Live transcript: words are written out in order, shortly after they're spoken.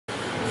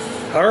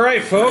All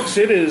right, folks,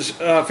 it is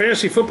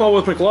Fantasy Football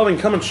with Mclovein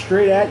coming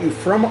straight at you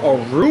from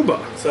Aruba.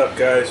 What's up,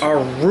 guys?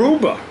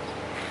 Aruba.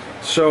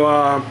 So,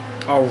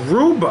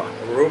 Aruba.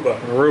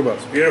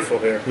 It's beautiful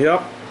here.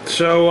 Yep.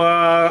 So,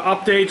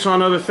 updates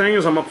on other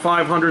things. I'm up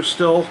 500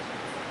 still.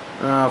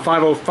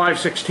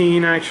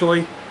 516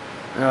 actually.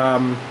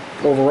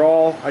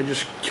 Overall, I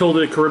just killed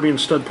it at Caribbean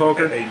Stud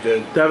Poker. Yeah, you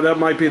did. That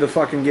might be the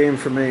fucking game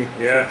for me.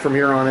 Yeah. From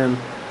here on in.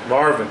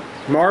 Marvin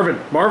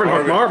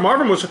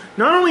was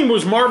not only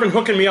was Marvin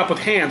hooking me up with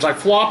hands. I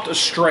flopped a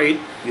straight.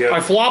 Yep.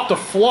 I flopped a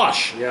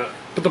flush. Yeah.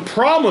 But the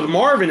problem with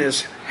Marvin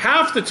is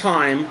half the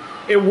time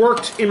it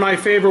worked in my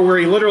favor where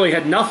he literally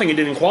had nothing and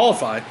didn't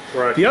qualify.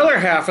 Right. The other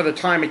half of the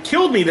time it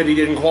killed me that he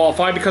didn't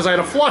qualify because I had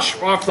a flush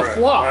off the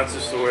flop. That's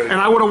just the way. And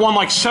I would have won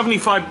like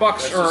 $75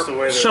 That's or just the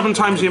way 7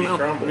 times the amount.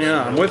 crumbles.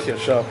 Yeah, I'm with you.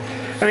 So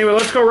anyway,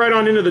 let's go right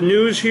on into the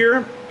news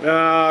here.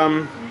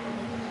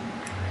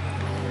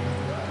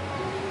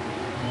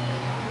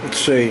 Let's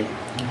see.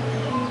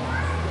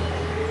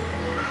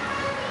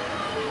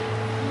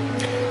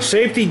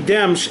 Safety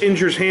Demps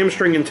injures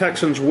hamstring and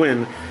Texans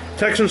win.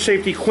 Texans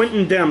safety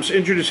Quentin Demps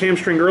injured his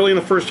hamstring early in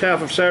the first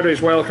half of Saturday's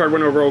wildcard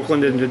win over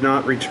Oakland and did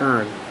not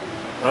return.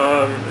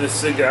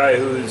 This is a guy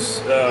who's,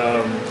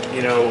 a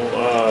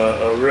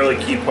really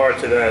key part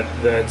to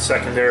that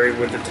secondary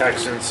with the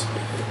Texans.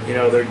 You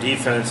know, their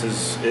defense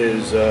is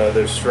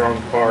their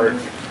strong part.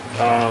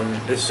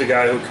 This is a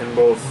guy who can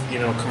both,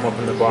 come up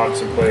in the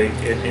box and play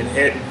and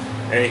hit,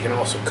 and he can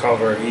also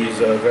cover. He's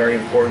a very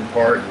important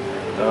part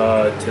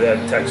to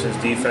that Texans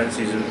defense.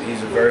 He's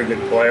a very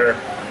good player.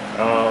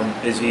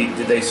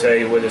 Did they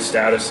say what his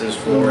status is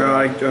for? No,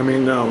 I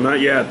mean, no, not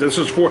yet. This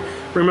is for,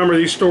 remember,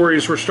 these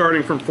stories were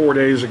starting from 4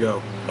 days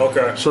ago.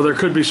 Okay. So there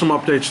could be some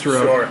updates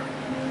throughout. Sure.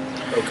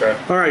 Okay.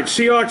 All right,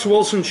 Seahawks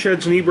Wilson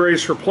sheds knee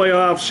brace for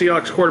playoffs.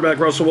 Seahawks quarterback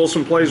Russell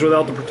Wilson plays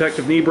without the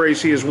protective knee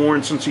brace he has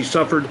worn since he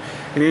suffered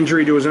an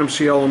injury to his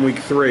MCL in Week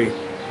 3.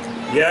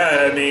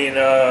 Yeah, I mean,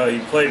 he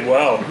played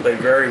well, played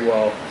very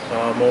well.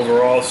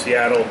 Overall,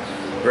 Seattle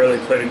really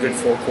played a good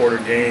four-quarter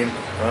game.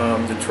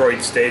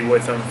 Detroit stayed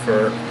with him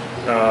for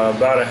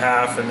about a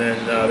half, and then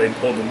they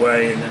pulled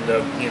away and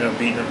ended up,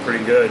 beating them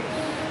pretty good.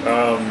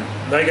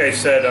 Like I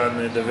said on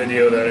the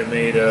video that I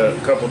made a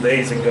couple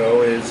days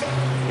ago, is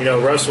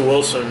Russell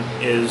Wilson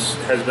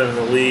has been in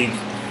the league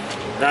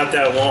not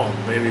that long,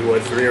 maybe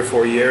 3 or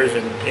 4 years,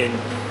 and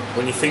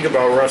when you think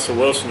about Russell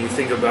Wilson, you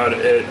think about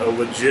a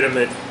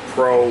legitimate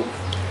pro,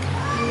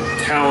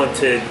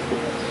 talented,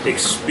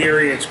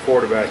 experienced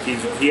quarterback.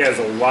 He has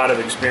a lot of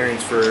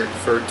experience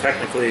for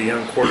technically a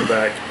young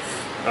quarterback.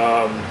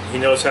 He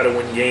knows how to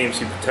win games.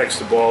 He protects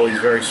the ball. He's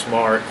very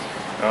smart,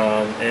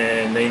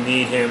 and they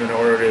need him in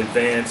order to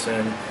advance.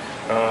 And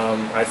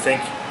I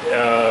think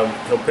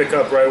he'll pick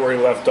up right where he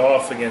left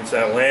off against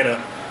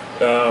Atlanta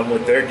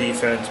with their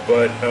defense.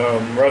 But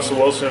Russell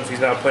Wilson, if he's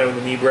not playing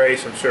with a knee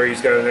brace, I'm sure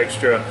he's got an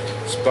extra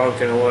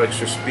spunk and a little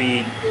extra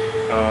speed,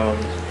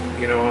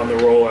 on the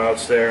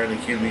rollouts there and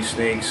the QB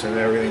sneaks and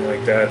everything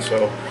like that.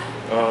 So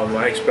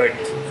I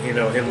expect him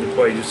to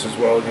play just as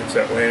well against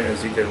Atlanta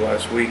as he did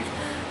last week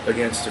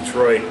against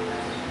Detroit.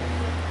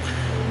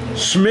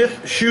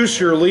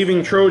 Smith-Schuster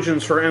leaving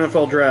Trojans for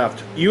NFL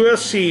draft.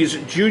 USC's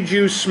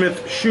Juju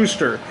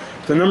Smith-Schuster,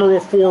 the number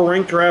 4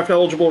 ranked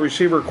draft-eligible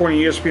receiver according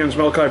to ESPN's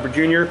Mel Kiper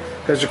Jr.,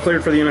 has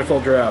declared for the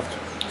NFL draft.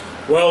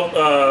 Well,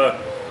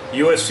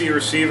 USC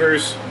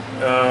receivers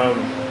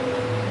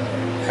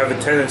have a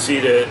tendency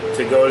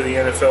to go to the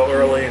NFL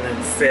early and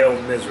then fail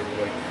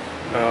miserably.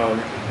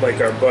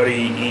 Like our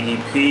buddy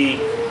EDP,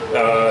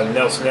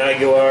 Nelson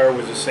Aguilar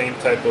was the same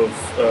type of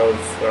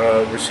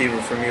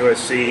receiver from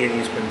USC, and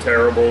he's been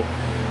terrible.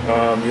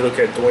 You look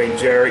at Dwayne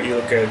Jarrett, you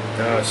look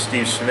at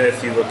Steve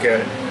Smith, you look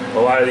at a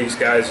lot of these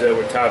guys that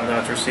were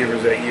top-notch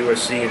receivers at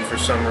USC, and for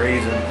some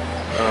reason,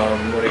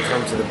 when it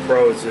comes to the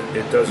pros,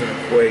 it doesn't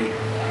equate.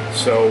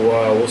 So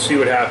we'll see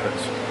what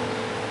happens.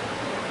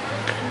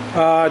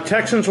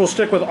 Texans will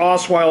stick with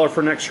Osweiler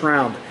for next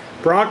round.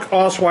 Brock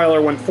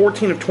Osweiler went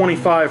 14 of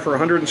 25 for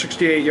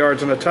 168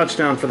 yards and a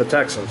touchdown for the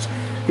Texans.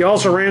 He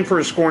also ran for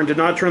his score and did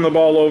not turn the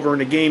ball over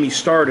in a game he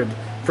started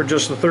for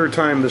just the 3rd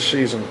time this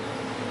season.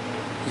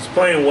 He's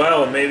playing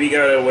well. Maybe he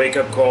got a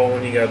wake-up call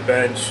when he got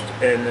benched,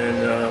 and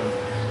then,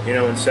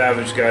 when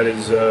Savage got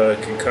his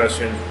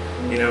concussion,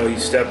 he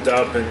stepped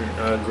up,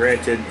 and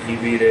granted, he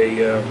beat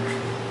a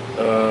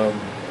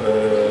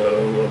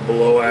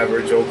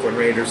below-average Oakland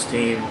Raiders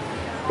team,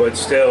 but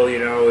still,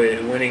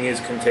 winning is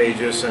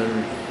contagious,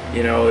 and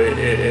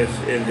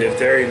if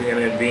they're even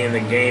going to be in the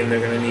game, they're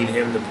going to need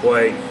him to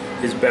play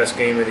his best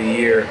game of the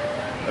year.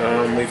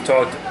 We've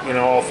talked,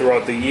 all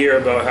throughout the year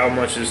about how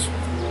much this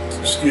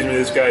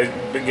guy's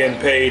been getting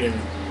paid and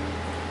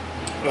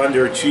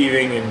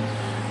underachieving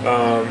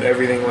and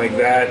everything like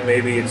that.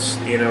 Maybe it's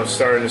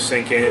starting to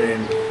sink in,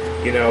 and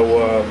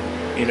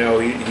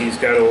he's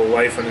got a little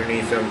life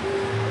underneath him.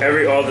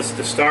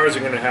 The stars are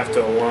going to have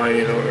to align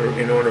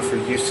in order for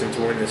Houston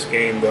to win this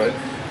game, but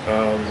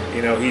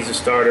he's a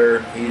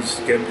starter. He's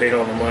getting paid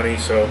all the money,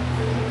 so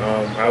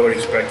I would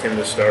expect him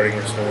to start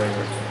against New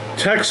England.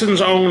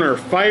 Texans owner,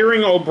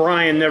 firing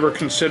O'Brien never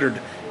considered.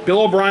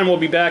 Bill O'Brien will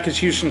be back as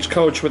Houston's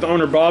coach, with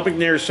owner Bob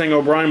McNair saying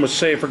O'Brien was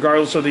safe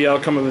regardless of the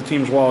outcome of the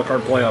team's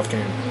wildcard playoff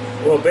game.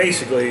 Well,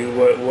 basically,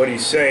 what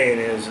he's saying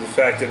is the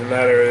fact of the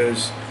matter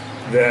is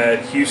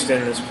that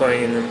Houston is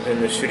playing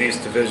in the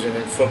shittiest division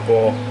in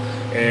football,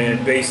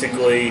 and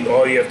basically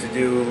all you have to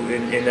do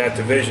in that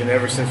division,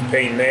 ever since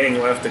Peyton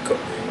Manning left, the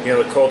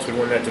Colts would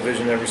win that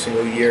division every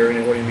single year, and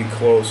it wouldn't be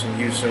close, and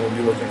Houston would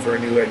be looking for a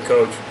new head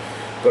coach.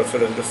 But for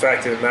the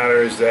fact of the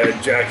matter is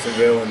that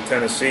Jacksonville and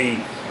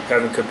Tennessee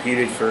haven't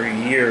competed for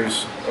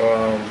years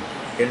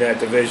in that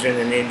division,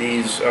 and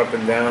Indy's up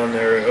and down.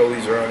 They're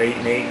always around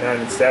 8-8,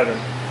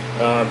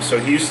 9-7. So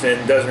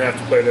Houston doesn't have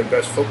to play their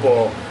best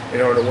football in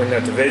order to win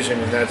that division,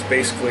 and that's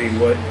basically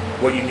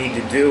what you need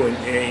to do. And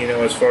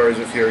as far as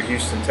if you're a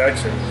Houston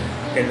Texan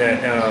in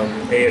that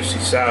AFC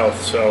South.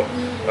 So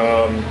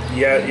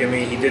yeah, I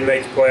mean, he did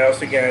make the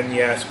playoffs again.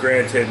 Yes,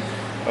 granted.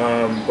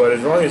 But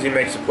as long as he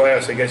makes the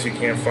playoffs, I guess you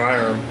can't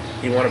fire him.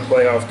 He won a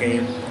playoff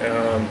game.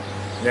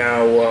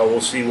 Now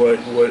we'll see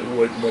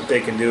what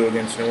they can do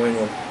against New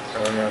England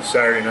on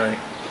Saturday night.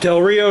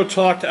 Del Rio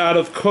talked out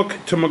of Cook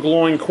to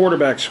Mclovein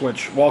quarterback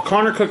switch. While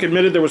Connor Cook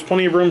admitted there was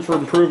plenty of room for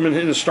improvement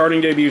in his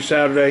starting debut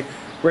Saturday,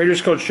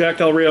 Raiders coach Jack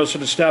Del Rio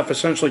said his staff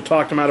essentially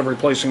talked him out of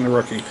replacing the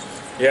rookie.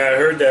 Yeah, I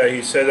heard that.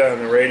 He said that on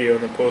the radio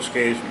in the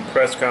post-game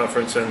press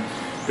conference, and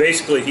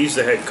basically he's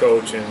the head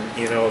coach, and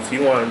if he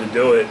wanted to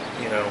do it,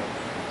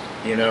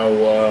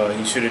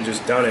 he should have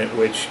just done it,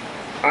 which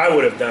I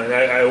would have done.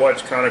 I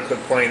watched Connor Cook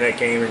playing that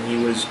game, and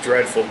he was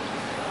dreadful.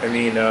 I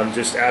mean,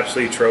 just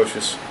absolutely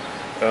atrocious.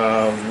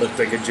 Looked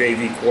like a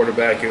JV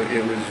quarterback.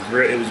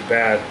 It was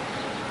bad.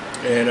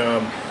 And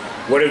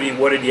what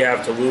did you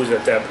have to lose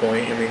at that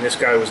point? I mean, this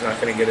guy was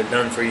not going to get it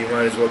done for you. You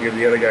might as well give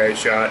the other guy a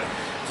shot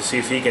to see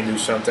if he can do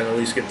something, at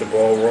least get the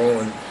ball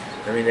rolling.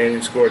 I mean, they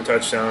didn't score a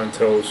touchdown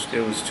until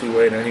it was too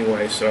late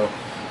anyway. So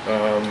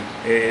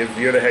if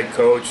you're the head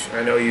coach,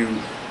 I know you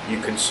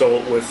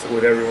consult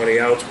with everybody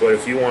else, but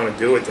if you want to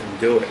do it, then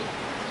do it.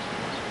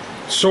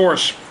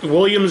 Source,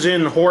 Williams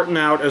in, Horton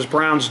out as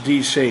Browns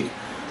DC.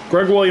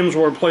 Greg Williams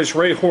will replace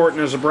Ray Horton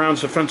as the Browns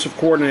defensive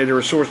coordinator,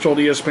 a source told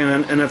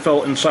ESPN and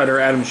NFL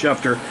insider Adam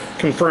Schefter,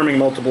 confirming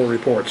multiple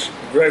reports.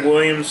 Greg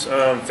Williams,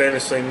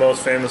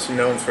 most famously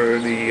known for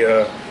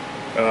the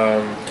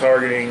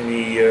targeting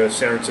the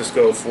San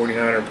Francisco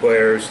 49er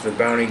players, the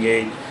Bounty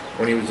Gate.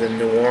 When he was in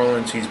New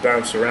Orleans, he's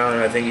bounced around.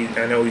 I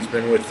know he's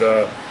been with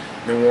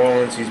New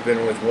Orleans, he's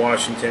been with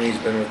Washington, he's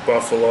been with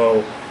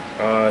Buffalo,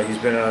 he's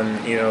been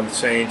on the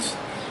Saints,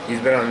 he's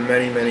been on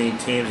many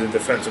teams as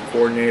defensive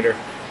coordinator.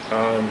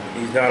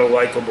 He's not a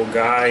likable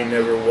guy,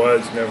 never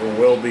was, never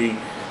will be,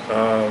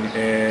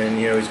 and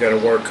he's got a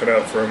work cut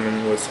out for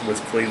him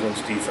with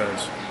Cleveland's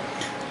defense.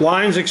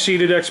 Lions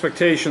exceeded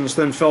expectations,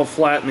 then fell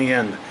flat in the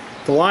end.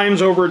 The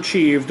Lions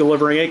overachieved,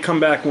 delivering 8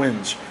 comeback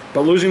wins,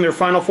 but losing their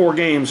final 4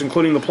 games,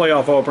 including the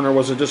playoff opener,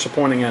 was a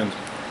disappointing end.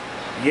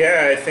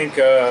 Yeah, I think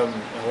a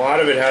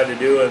lot of it had to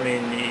do. I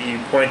mean, you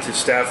point to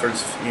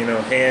Stafford's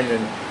hand,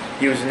 and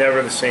he was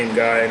never the same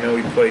guy. I know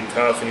he played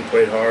tough and he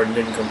played hard and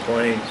didn't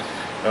complain.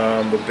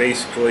 But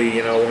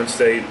basically, once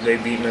they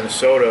beat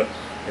Minnesota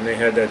and they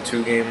had that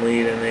 2-game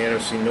lead in the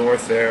NFC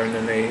North there, and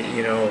then they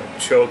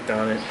choked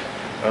on it.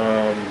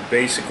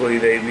 Basically,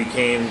 they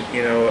became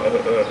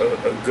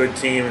a good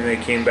team, and they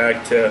came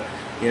back to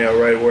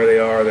right where they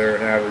are. They're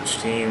an average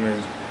team,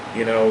 and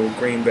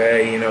Green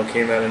Bay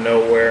came out of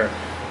nowhere.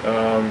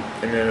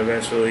 And then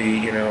eventually,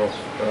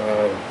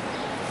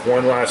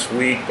 won last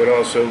week, but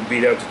also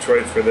beat out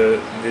Detroit for the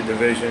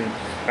division.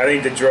 I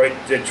think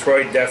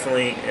Detroit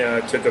definitely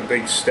took a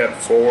big step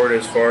forward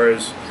as far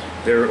as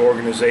their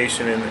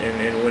organization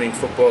and winning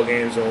football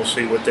games, and we'll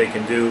see what they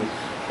can do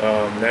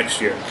next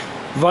year.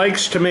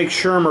 Vikes to make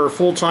Shermer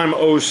full-time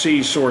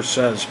OC, source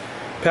says.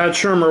 Pat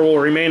Shermer will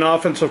remain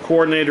offensive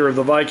coordinator of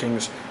the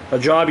Vikings, a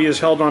job he has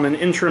held on an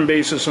interim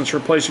basis since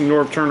replacing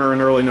Norv Turner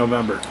in early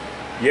November.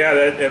 Yeah,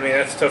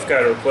 that's a tough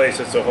guy to replace.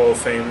 That's a Hall of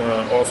Fame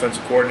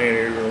offensive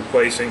coordinator you're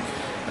replacing.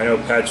 I know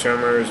Pat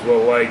Shermer is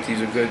well liked.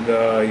 He's a good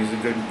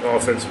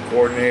offensive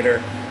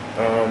coordinator.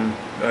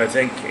 I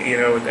think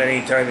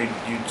anytime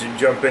you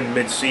jump in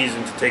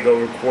mid-season to take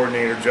over a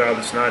coordinator job,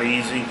 it's not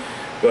easy.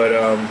 But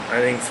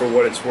I think for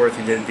what it's worth,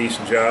 he did a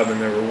decent job,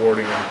 and they're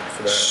rewarding him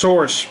for that.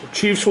 Source: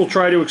 Chiefs will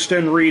try to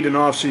extend Reid in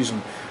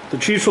offseason. The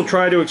Chiefs will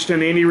try to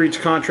extend Andy Reid's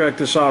contract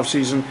this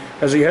offseason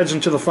as he heads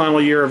into the final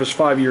year of his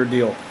 5-year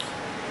deal.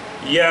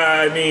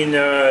 Yeah, I mean,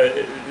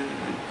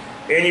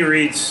 Andy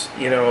Reid's,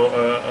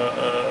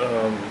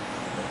 a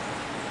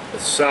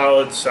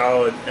solid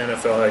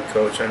NFL head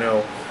coach. I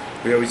know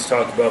we always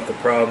talk about the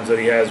problems that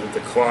he has with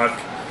the clock,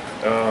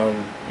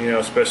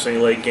 especially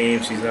in late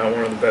games. He's not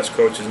one of the best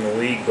coaches in the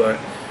league, but,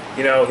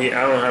 I don't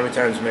know how many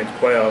times he's made the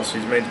playoffs.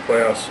 He's made the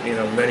playoffs,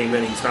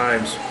 many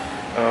times.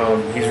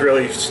 He's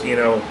really,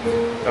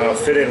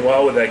 fit in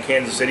well with that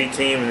Kansas City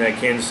team and that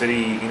Kansas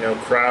City,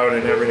 crowd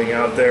and everything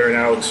out there, and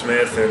Alex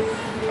Smith, and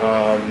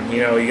you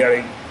got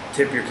to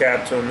tip your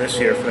cap to him this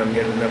year for them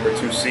getting the number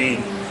 2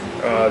 seed.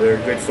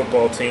 They're a good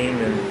football team,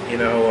 and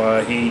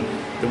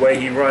the way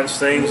he runs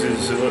things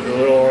is a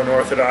little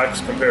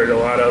unorthodox compared to a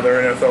lot of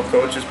other NFL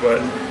coaches,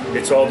 but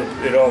it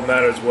all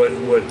matters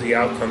what the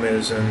outcome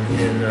is,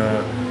 and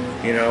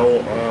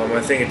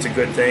I think it's a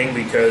good thing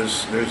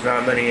because there's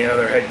not many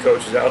other head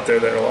coaches out there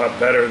that are a lot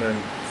better than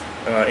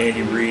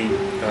Andy Reid.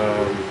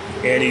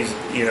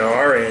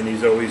 Our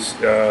Andy's always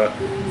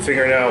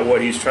figuring out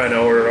what he's trying to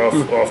order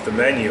off the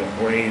menu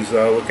when he's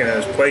looking at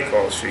his play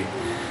call sheet.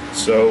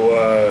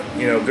 So,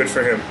 good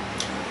for him.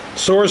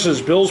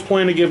 Sources, Bills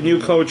plan to give new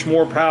coach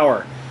more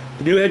power.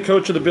 The new head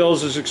coach of the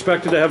Bills is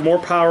expected to have more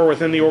power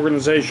within the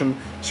organization,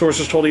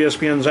 sources told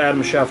ESPN's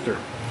Adam Schefter.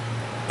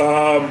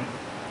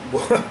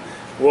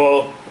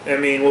 Well, I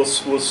mean, we'll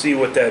see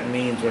what that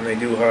means when they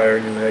do hire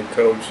a new head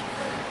coach.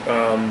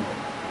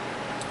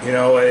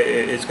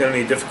 It's going to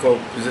be a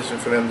difficult position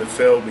for them to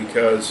fill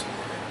because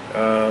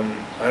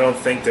I don't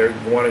think they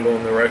want to go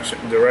in the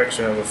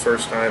direction of a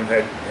first-time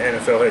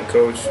NFL head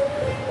coach.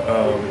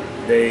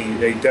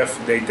 They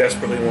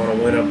desperately want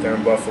to win up there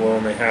in Buffalo,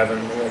 and they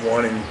haven't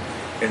won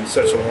in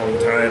such a long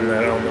time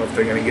that I don't know if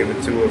they're going to give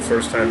it to a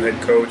first-time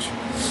head coach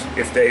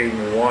if they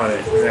even want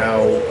it.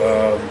 Now,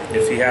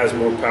 if he has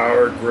more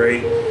power,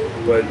 great,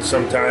 but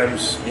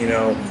sometimes, you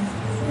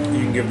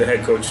can give the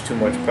head coach too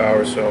much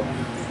power, so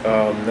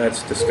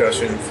that's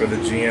discussion for the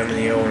GM and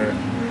the owner.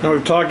 Now,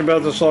 we've talked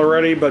about this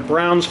already, but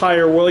Browns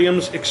hire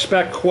Williams,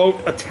 expect,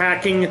 quote,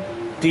 attacking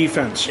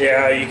defense.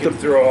 Yeah, you can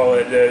throw all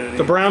it.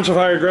 The Browns have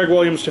hired Greg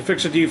Williams to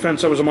fix a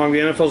defense that was among the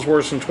NFL's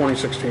worst in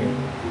 2016.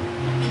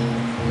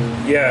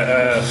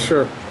 Yeah.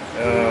 Sure.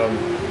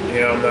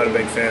 I'm not a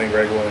big fan of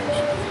Greg Williams.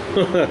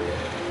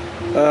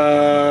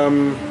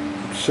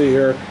 Let's see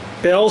here.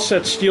 Bell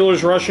sets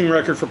Steelers rushing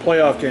record for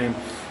playoff game.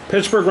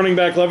 Pittsburgh running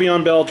back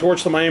Le'Veon Bell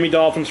torched the Miami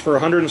Dolphins for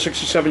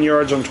 167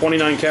 yards on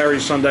 29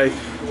 carries Sunday,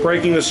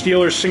 breaking the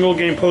Steelers'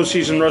 single-game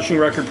postseason rushing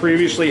record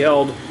previously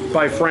held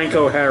by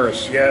Franco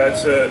Harris. Yeah,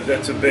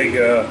 that's a big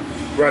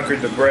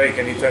record to break.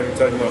 Anytime you're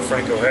talking about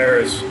Franco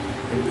Harris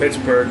in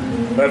Pittsburgh,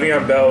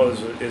 Le'Veon Bell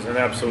is an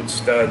absolute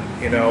stud.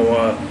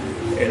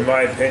 In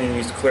my opinion,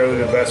 he's clearly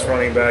the best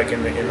running back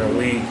in the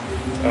league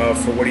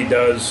for what he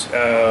does.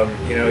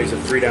 He's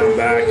a three-down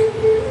back,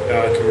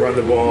 can run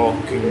the ball,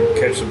 can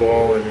catch the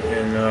ball, and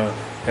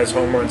has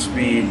home run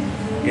speed.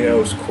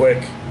 Is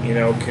quick.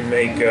 Can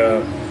make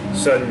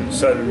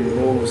sudden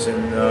moves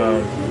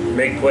and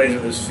make plays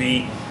with his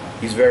feet.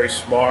 He's very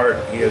smart.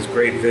 He has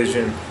great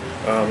vision.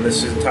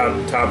 This is a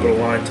top of the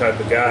line type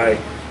of guy.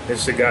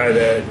 This is a guy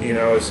that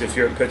if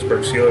you're a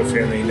Pittsburgh Steelers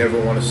fan that you never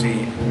want to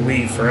see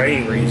leave for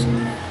any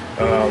reason.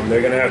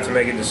 They're going to have to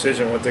make a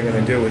decision what they're going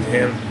to do with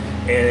him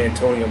and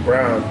Antonio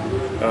Brown.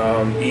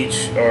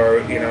 Each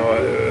are,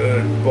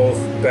 both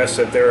best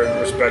at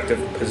their respective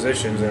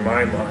positions in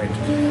my mind.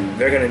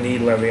 They're going to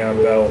need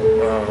Le'Veon Bell,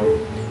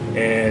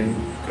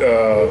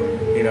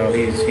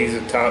 he's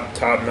a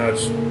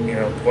top-notch,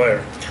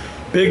 player.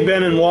 Big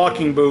Ben in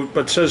walking boot,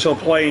 but says he'll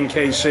play in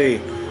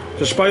KC.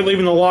 Despite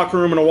leaving the locker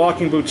room in a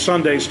walking boot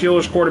Sunday,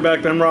 Steelers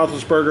quarterback Ben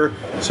Roethlisberger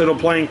said he'll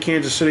play in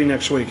Kansas City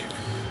next week.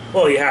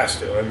 Well, he has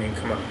to. I mean,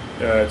 come on.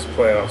 It's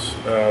playoffs.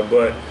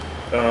 But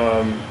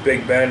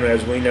Big Ben,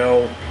 as we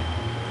know,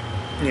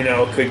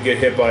 could get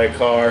hit by a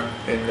car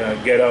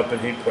and get up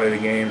and he'd play the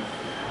game.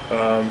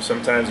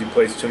 Sometimes he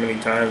plays too many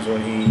times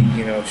when he,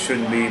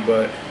 shouldn't be.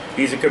 But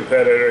he's a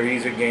competitor.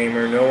 He's a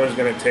gamer. No one's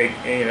going to take,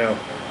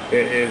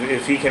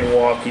 if he can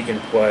walk, he can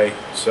play.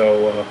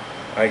 So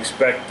I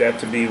expect that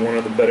to be one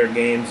of the better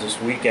games this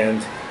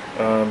weekend.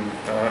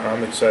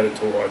 I'm excited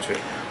to watch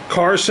it.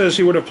 Carr says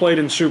he would have played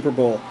in Super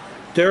Bowl.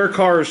 Derek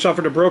Carr, who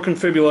suffered a broken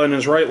fibula in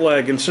his right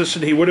leg,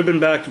 insisted he would have been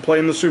back to play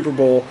in the Super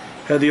Bowl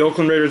had the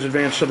Oakland Raiders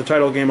advanced to the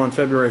title game on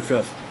February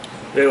 5th.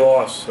 They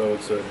lost, so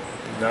it's a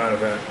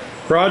non-event.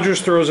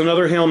 Rodgers throws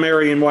another Hail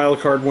Mary in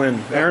wildcard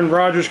win. Aaron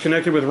Rodgers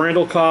connected with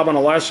Randall Cobb on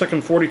a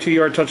last-second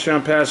 42-yard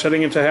touchdown pass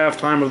heading into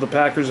halftime of the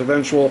Packers'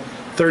 eventual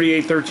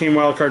 38-13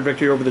 wildcard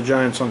victory over the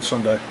Giants on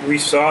Sunday. We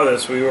saw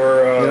this. We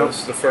were this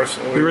is the first.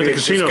 We were at the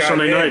casino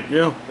Sunday night.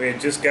 Yeah, we had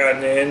just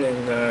gotten in,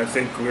 and I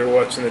think we were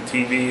watching the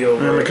TV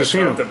over the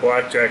casino at the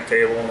blackjack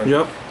table. And,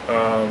 yep.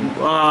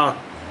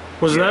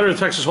 Was that or the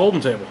Texas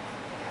Hold'em table?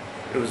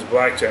 It was a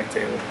blackjack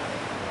table.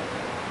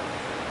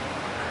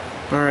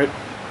 All right.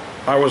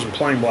 I wasn't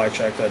playing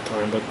blackjack that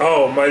time, but it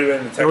might have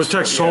been the Texas. It was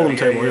Texas Hold'em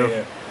table,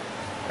 yeah.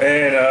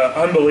 And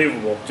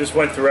unbelievable. Just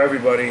went through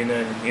everybody and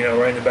then,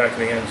 right in the back of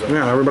the end zone.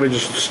 Yeah, everybody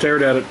just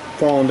stared at it,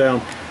 falling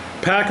down.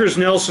 Packers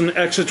Nelson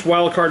exits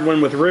wildcard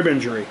win with rib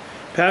injury.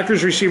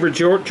 Packers receiver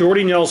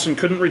Jordy Nelson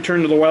couldn't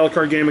return to the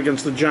wildcard game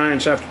against the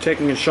Giants after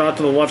taking a shot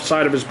to the left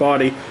side of his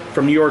body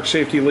from New York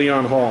safety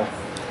Leon Hall.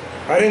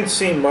 I didn't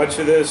see much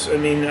of this. I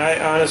mean, I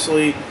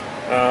honestly,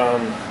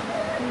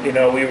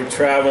 we were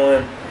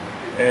traveling.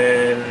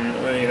 And,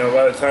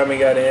 by the time we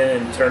got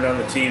in and turned on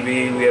the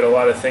TV, we had a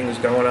lot of things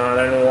going on.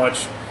 I didn't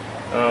watch,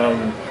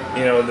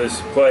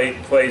 this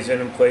plays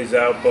in and plays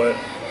out. But,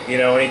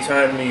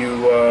 anytime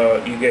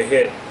you get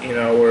hit,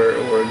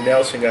 where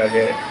Nelson got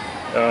hit,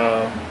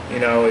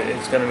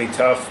 it's going to be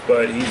tough.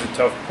 But he's a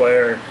tough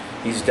player.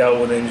 He's dealt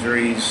with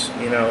injuries.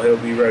 He'll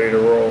be ready to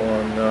roll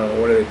on,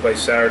 what do they play,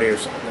 Saturday or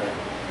Sunday?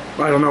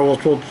 I don't know.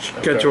 We'll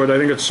get to it. I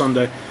think it's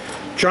Sunday.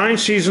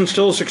 Giants season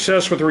still a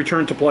success with a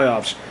return to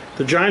playoffs.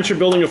 The Giants are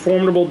building a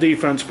formidable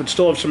defense, but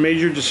still have some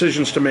major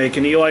decisions to make,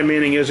 and Eli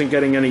Manning isn't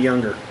getting any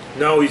younger.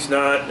 No, he's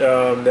not.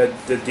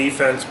 The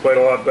defense played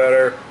a lot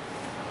better.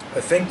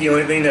 I think the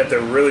only thing that they're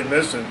really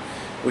missing,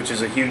 which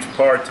is a huge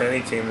part to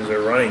any team, is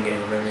their running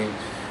game. I mean,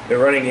 their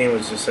running game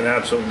was just an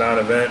absolute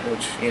non-event,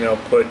 which,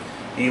 put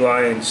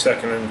Eli in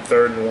second and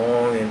third and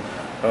long and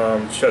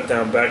shut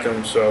down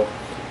Beckham. So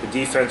the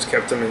defense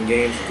kept them in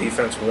games. The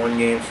defense won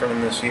games from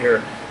them this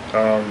year.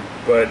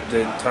 But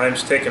the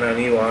time's ticking on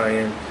Eli,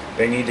 and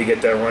they need to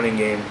get that running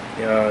game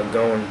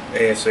going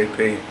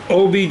ASAP.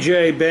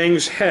 OBJ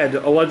bangs head,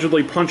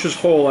 allegedly punches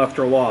hole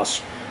after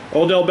loss.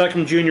 Odell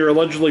Beckham Jr.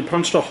 allegedly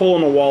punched a hole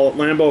in the wall at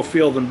Lambeau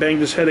Field and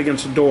banged his head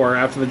against the door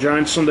after the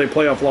Giants' Sunday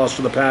playoff loss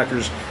to the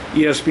Packers,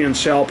 ESPN's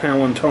Sal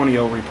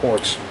Paolantonio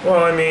reports.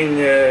 Well, I mean,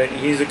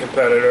 he's a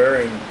competitor,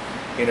 and,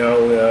 he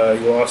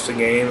lost the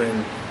game,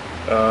 and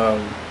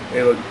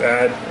they looked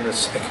bad in the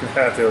second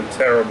half. They looked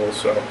terrible,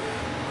 so...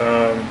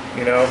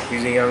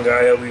 he's a young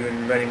guy. He'll be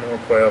in many more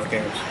playoff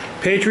games.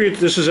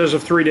 Patriots, this is as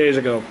of 3 days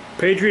ago.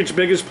 Patriots'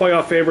 biggest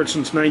playoff favorite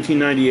since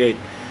 1998.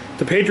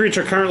 The Patriots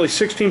are currently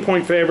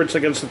 16-point favorites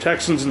against the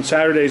Texans in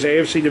Saturday's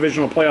AFC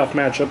Divisional playoff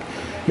matchup,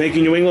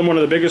 making New England one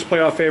of the biggest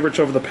playoff favorites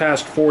over the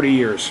past 40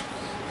 years.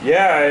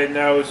 Yeah, and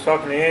I was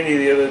talking to Andy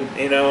the other,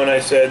 and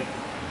I said,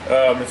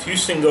 if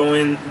Houston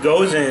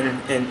goes in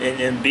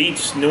and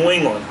beats New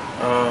England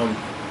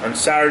on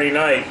Saturday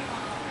night,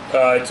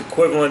 it's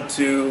equivalent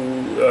to,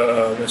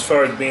 as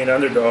far as being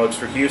underdogs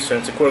for Houston,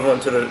 it's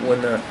equivalent to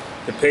when the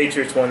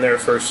Patriots won their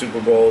first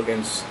Super Bowl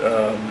against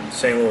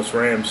St. Louis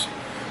Rams.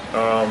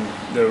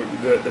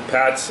 The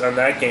Pats on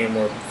that game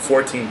were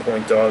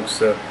 14-point dogs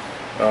to,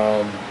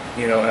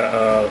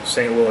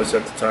 St. Louis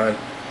at the time.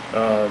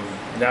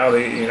 Now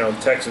the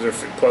Texans are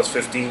plus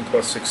 15,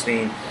 plus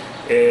 16.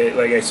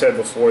 Like I said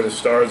before, the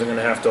stars are going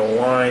to have to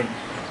align.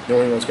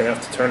 New England's going to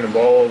have to turn the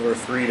ball over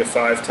 3 to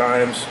 5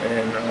 times,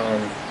 and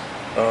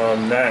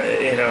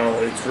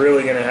it's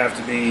really going to have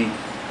to be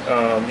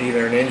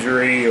either an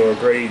injury or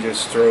Brady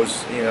just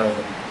throws 8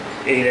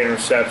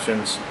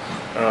 interceptions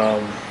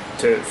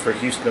for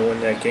Houston to win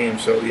that game.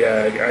 So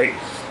yeah,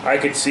 I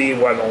could see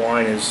why the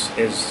line is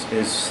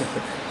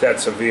that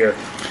severe.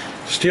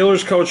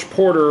 Steelers coach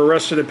Porter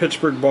arrested at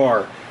Pittsburgh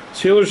bar.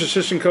 Steelers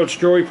assistant coach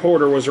Joey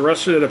Porter was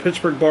arrested at a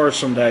Pittsburgh bar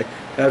Sunday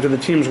after the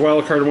team's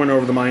wildcard win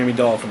over the Miami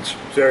Dolphins.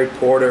 Jerry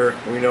Porter,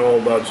 we know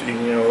about,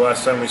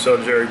 last time we saw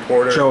Joey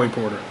Porter,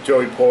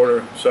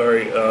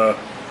 sorry,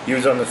 he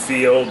was on the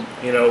field,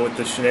 with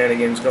the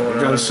shenanigans going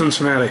on.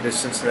 Cincinnati. The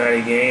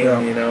Cincinnati game,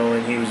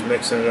 and he was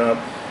mixing it up.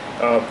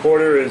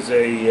 Porter is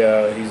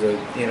he's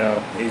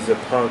a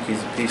punk,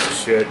 he's a piece of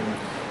shit, and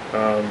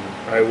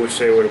I wish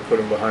they would have put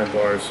him behind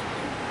bars.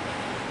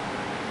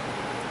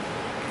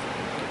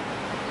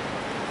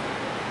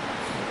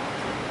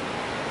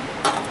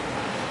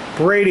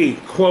 Brady,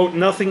 quote,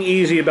 nothing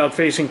easy about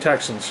facing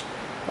Texans.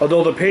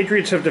 Although the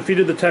Patriots have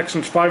defeated the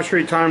Texans 5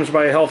 straight times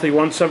by a healthy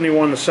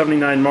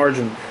 171-79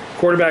 margin,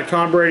 quarterback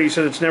Tom Brady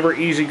said it's never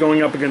easy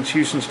going up against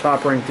Houston's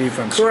top-ranked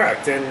defense.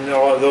 Correct, and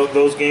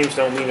those games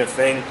don't mean a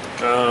thing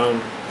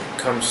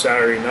come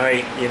Saturday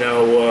night.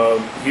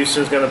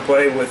 Houston's going to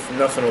play with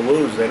nothing to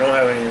lose. They don't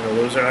have anything to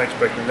lose. They're not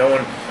expecting no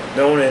one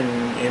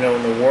in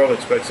the world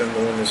expects them to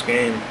win this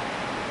game.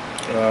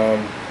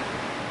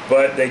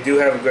 But they do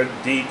have a good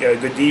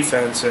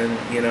defense, and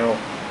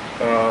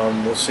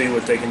we'll see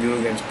what they can do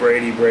against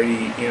Brady.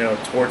 Brady,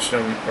 torched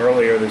them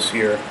earlier this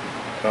year,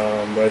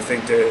 but I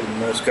think that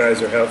most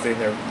guys are healthy,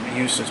 and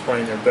Houston's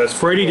playing their best.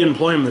 Brady didn't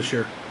play him this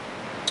year.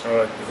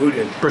 Who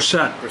did?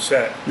 Brissett.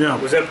 Yeah.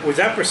 Was that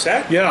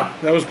Brissett? Yeah,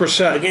 that was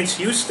Brissett against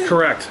Houston.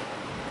 Correct.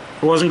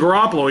 It wasn't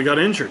Garoppolo. He got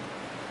injured.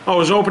 Oh, it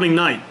was opening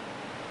night.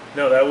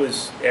 No, that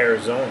was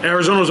Arizona. It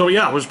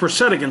was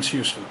Brissett against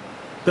Houston.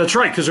 That's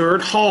right, because they were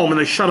at home and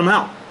they shut him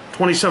out.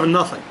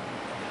 27-0.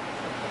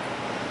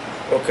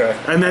 Okay.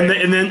 And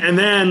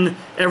then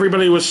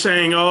everybody was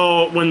saying,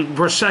 when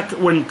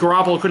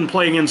Garoppolo couldn't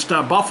play against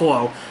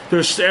Buffalo,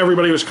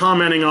 everybody was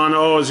commenting on,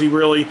 is he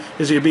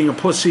being a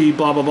pussy,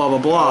 blah blah blah blah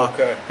blah.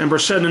 Okay. And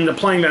Brissett ended up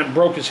playing that and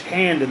broke his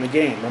hand in the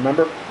game.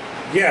 Remember?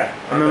 Yeah.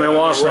 And then they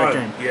lost that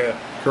game. Yeah.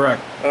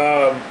 Correct.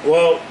 I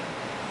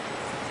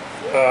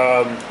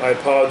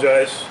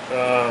apologize.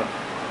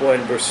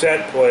 When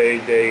Brissett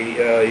played,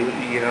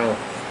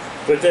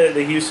 but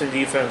the Houston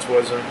defense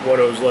wasn't what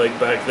it was like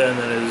back then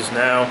than it is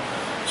now,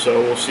 so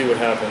we'll see what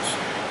happens.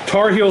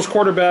 Tar Heels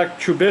quarterback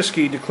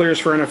Trubisky declares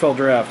for NFL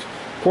draft.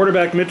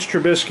 Quarterback Mitch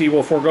Trubisky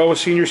will forego a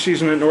senior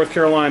season at North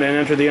Carolina and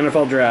enter the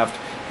NFL draft,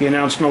 he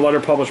announced in a letter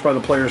published by the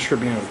Players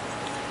Tribune.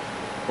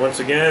 Once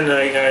again,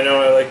 I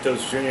know I like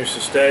those juniors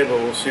to stay, but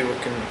we'll see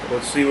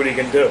what he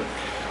can do.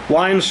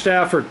 Lions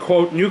Stafford,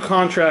 quote, new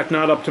contract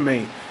not up to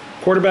me.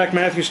 Quarterback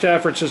Matthew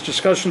Stafford says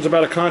discussions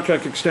about a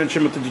contract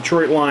extension with the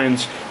Detroit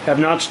Lions have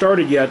not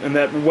started yet, and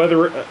that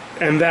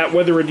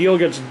whether a deal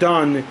gets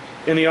done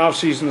in the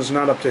offseason is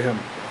not up to him.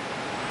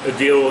 a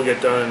deal will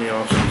get done in the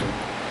offseason.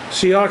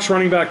 Seahawks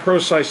running back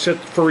Procise set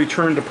for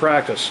return to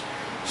practice.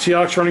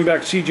 Seahawks running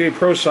back C.J.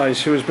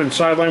 Procise, who has been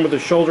sidelined with a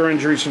shoulder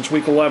injury since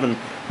Week 11,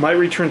 might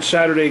return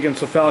Saturday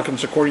against the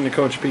Falcons, according to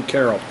Coach Pete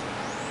Carroll.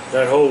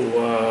 That whole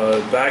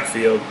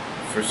backfield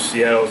for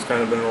Seattle has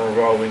kind of been a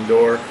revolving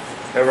door.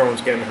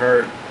 Everyone's getting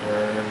hurt,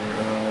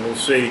 and we'll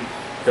see.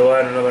 He'll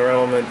add another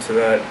element to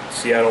that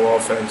Seattle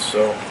offense,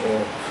 so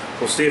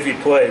we'll see if he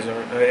plays.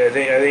 I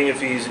think if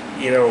he's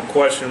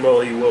questionable,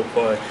 he will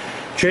play.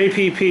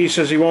 JPP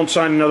says he won't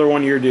sign another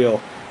one-year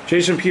deal.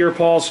 Jason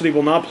Pierre-Paul said he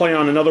will not play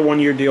on another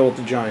one-year deal with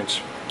the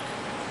Giants.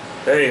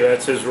 Hey,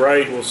 that's his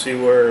right. We'll see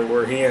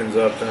where he ends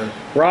up then.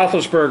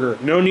 Roethlisberger,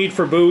 no need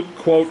for boot,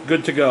 quote,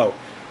 good to go.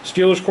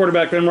 Steelers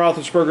quarterback Ben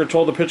Roethlisberger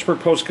told the Pittsburgh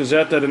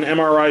Post-Gazette that an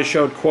MRI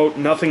showed, quote,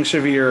 nothing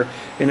severe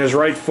in his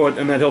right foot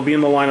and that he'll be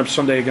in the lineup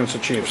Sunday against the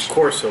Chiefs. Of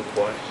course he'll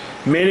play.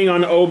 Manning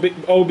on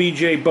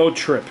OBJ boat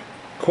trip,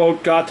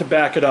 quote, got to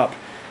back it up.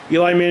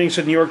 Eli Manning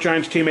said New York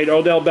Giants teammate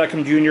Odell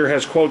Beckham Jr.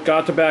 has, quote,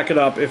 got to back it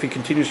up if he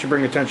continues to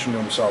bring attention to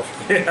himself.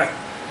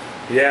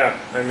 Yeah.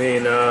 I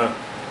mean,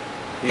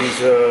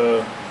 he's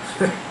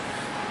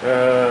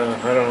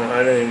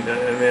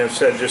I've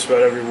said just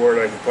about every word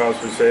I could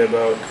possibly say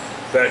about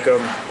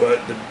Beckham, but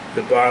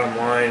the bottom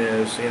line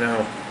is,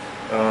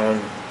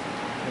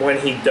 when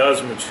he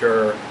does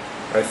mature,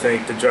 I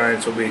think the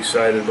Giants will be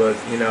excited. But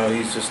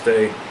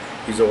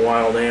he's a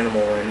wild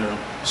animal right now.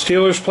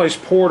 Steelers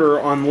placed Porter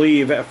on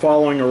leave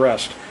following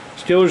arrest.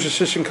 Steelers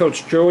assistant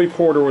coach Joey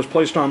Porter was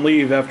placed on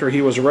leave after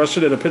he was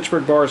arrested at a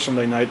Pittsburgh bar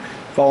Sunday night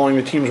following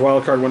the team's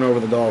wildcard win over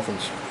the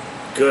Dolphins.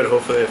 Good,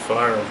 hopefully they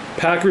fire him.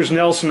 Packers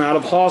Nelson out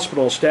of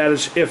hospital,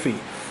 status iffy.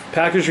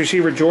 Packers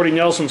receiver Jordy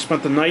Nelson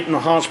spent the night in the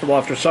hospital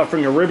after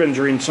suffering a rib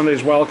injury in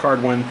Sunday's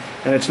wildcard win,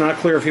 and it's not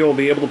clear if he will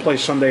be able to play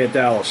Sunday at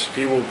Dallas.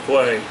 He will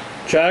play.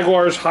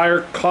 Jaguars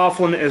hire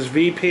Coughlin as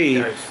VP,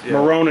 nice, yeah.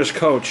 Marrone as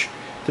coach.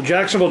 The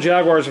Jacksonville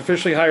Jaguars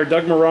officially hired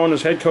Doug Marrone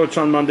as head coach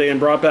on Monday and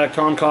brought back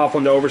Tom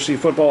Coughlin to oversee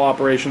football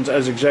operations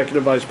as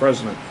executive vice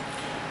president.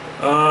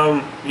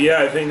 I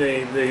think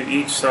they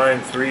each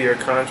signed 3-year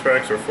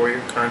contracts or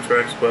 4-year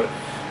contracts, but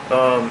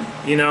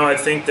I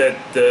think that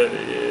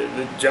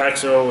the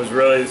Jacksonville was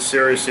really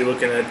seriously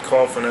looking at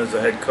Coughlin as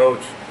the head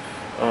coach.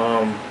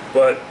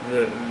 But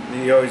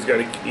you always got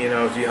to,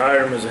 if you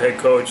hire him as a head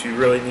coach, you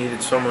really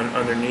needed someone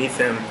underneath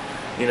him,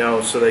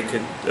 so they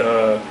could,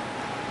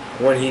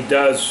 when he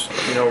does,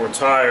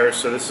 retire.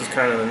 So this is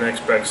kind of the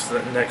next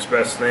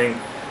best thing.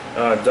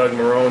 Doug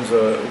Marrone's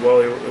a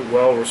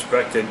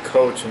well-respected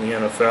coach in the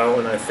NFL,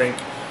 and I think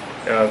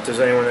if there's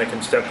anyone that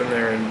can step in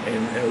there and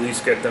at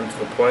least get them to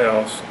the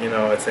playoffs,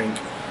 I think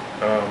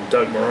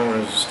Doug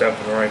Marrone is a step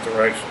in the right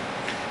direction.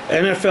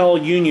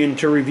 NFL Union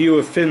to review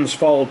if Finns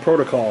followed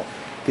protocol.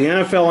 The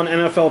NFL and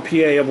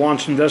NFLPA have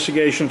launched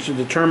investigations to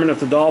determine if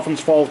the Dolphins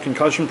followed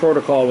concussion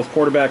protocol with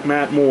quarterback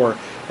Matt Moore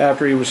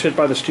after he was hit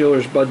by the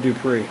Steelers' Bud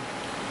Dupree.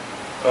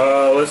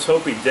 Let's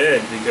hope he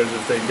did, because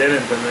if they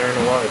didn't, then they're in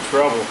a lot of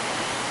trouble.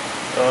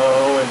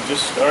 Oh, it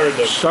just started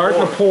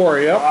to pour.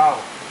 Yep.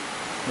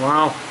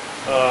 Wow.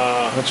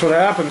 That's what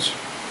happens.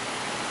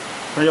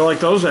 How do you like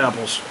those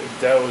apples?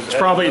 It's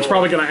probably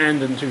going to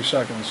end in 2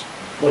 seconds.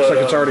 Looks like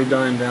it's already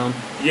dying down.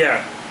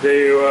 Yeah,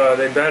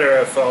 they better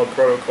have followed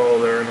protocol.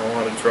 They're in a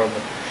lot of trouble.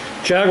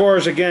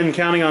 Jaguars again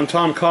counting on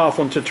Tom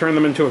Coughlin to turn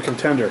them into a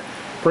contender.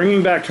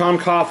 Bringing back Tom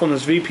Coughlin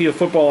as VP of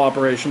football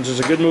operations is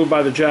a good move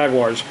by the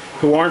Jaguars,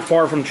 who aren't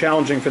far from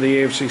challenging for the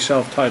AFC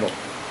South title.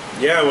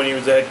 Yeah, when he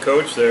was the head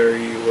coach there,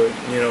 he would,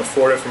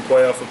 4 different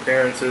playoff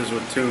appearances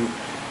with 2,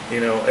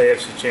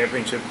 AFC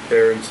Championship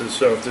appearances.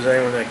 So if there's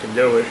anyone that can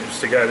do it, it's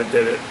the guy that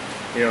did it,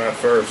 at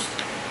first.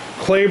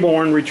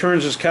 Claiborne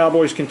returns as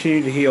Cowboys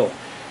continue to heal.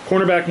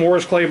 Cornerback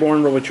Morris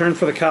Claiborne will return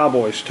for the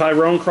Cowboys.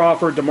 Tyrone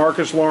Crawford,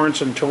 DeMarcus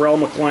Lawrence, and Terrell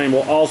McClain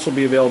will also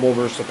be available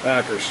versus the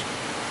Packers.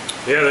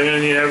 Yeah, they're going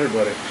to need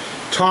everybody.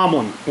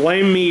 Tomlin,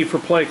 blame me for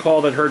play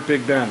call that hurt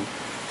Big Ben.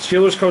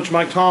 Steelers coach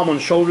Mike Tomlin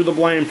shouldered the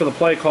blame for the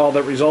play call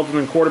that resulted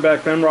in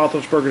quarterback Ben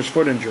Roethlisberger's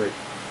foot injury.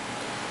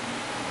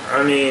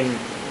 I mean,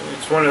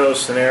 it's one of those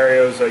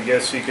scenarios, I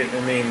guess you could,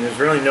 there's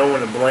really no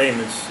one to blame.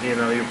 It's,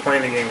 you're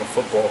playing a game of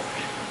football.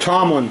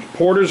 Tomlin,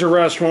 Porter's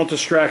arrest won't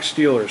distract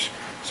Steelers.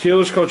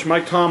 Steelers coach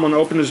Mike Tomlin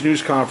opened his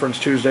news conference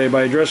Tuesday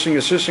by addressing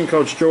assistant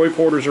coach Joey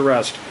Porter's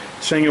arrest,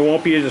 saying it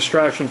won't be a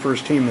distraction for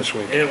his team this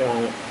week. It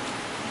won't.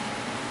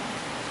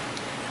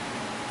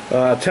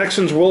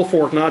 Texans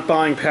Wilfork not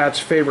buying Pat's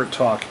favorite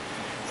talk.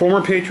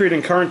 Former Patriot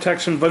and current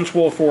Texan Vince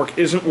Wilfork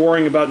isn't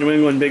worrying about New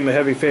England being the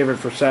heavy favorite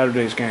for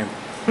Saturday's game.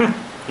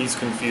 He's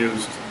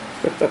confused.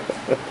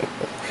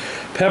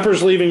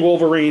 Peppers leaving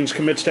Wolverines,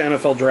 commits to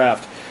NFL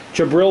draft.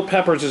 Jabril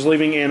Peppers is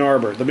leaving Ann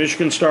Arbor. The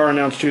Michigan Star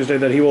announced Tuesday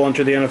that he will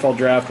enter the NFL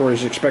draft, where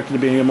he's expected to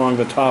be among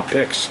the top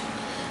picks.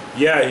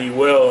 Yeah, he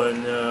will,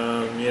 and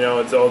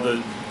it's all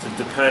to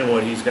depend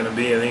what he's going to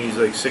be. I think he's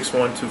like 6'1",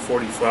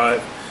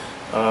 245.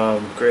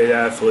 Great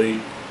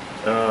athlete.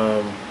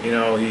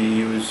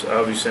 He was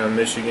obviously on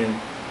Michigan,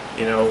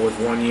 with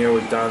 1 year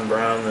with Don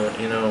Brown,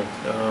 who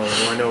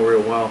I know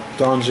real well.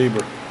 Don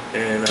Zebra.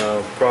 and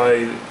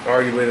probably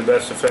arguably the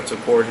best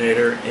defensive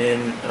coordinator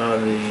in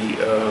the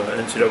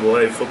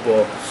NCAA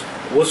football.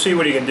 We'll see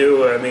what he can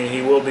do. I mean,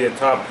 he will be a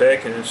top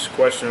pick, and it's a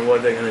question of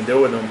what they're going to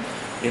do with him.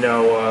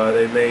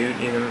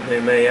 They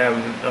may have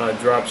him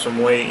drop some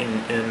weight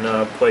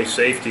and play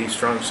safety,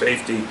 strong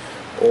safety,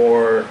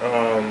 or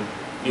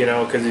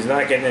because he's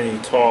not getting any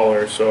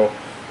taller, so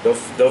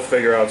they'll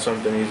figure out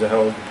something. He's a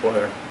hell of a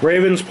player.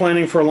 Ravens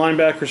planning for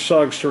linebacker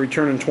Suggs to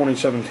return in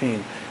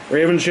 2017.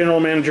 Ravens general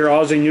manager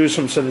Ozzie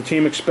Newsome said the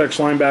team expects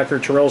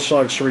linebacker Terrell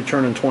Suggs to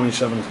return in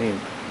 2017.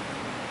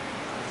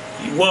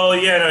 Well,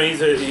 yeah, no,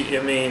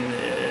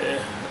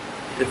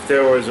 if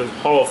there was a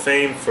Hall of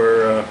Fame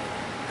for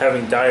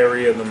having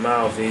diarrhea in the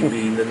mouth, he'd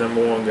be the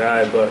 #1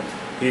 guy. But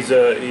he's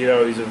a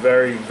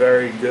very,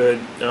 very good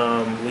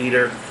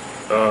leader,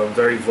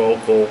 very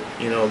vocal,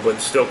 but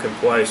still can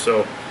play.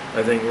 So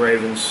I think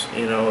Ravens,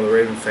 the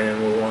Raven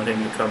fan will want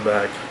him to come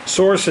back.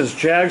 Sources: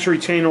 Jags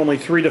retain only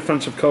 3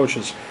 defensive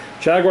coaches.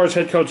 Jaguars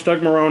head coach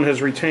Doug Marrone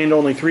has retained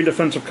only 3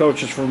 defensive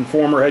coaches from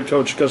former head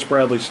coach Gus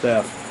Bradley's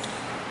staff.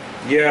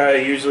 Yeah,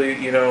 usually,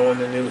 when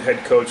the new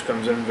head coach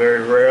comes in,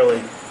 very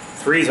rarely.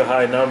 3 is a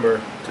high number,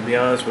 to be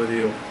honest with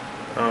you.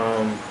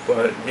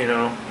 But,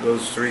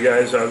 those 3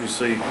 guys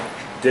obviously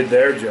did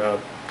their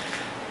job.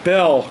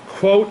 Bell,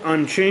 quote,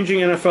 "I'm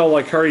changing NFL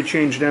like Curry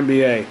changed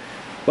NBA."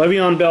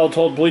 Le'Veon Bell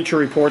told Bleacher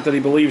Report that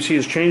he believes he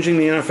is changing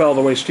the NFL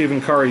the way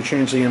Stephen Curry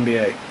changed the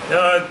NBA.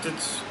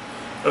 It's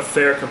a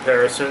fair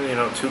comparison,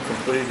 2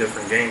 completely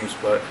different games.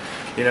 But,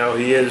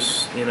 he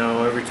is,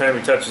 every time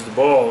he touches the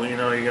ball, you're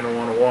going to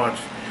want to watch.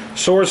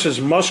 Sources: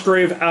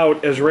 Musgrave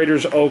out as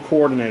Raiders O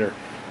coordinator.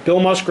 Bill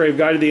Musgrave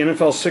guided the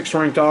NFL's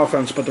 6th-ranked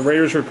offense, but the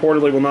Raiders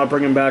reportedly will not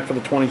bring him back for the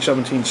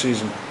 2017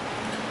 season.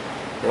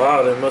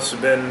 Wow, there must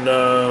have been,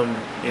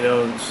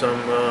 some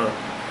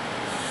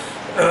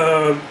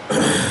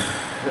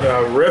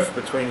rift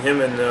between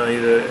him and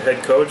either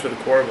head coach or the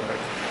quarterback.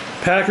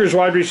 Packers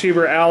wide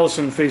receiver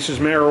Allison faces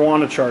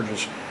marijuana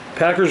charges.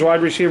 Packers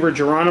wide receiver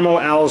Geronimo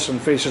Allison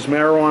faces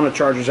marijuana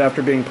charges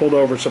after being pulled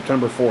over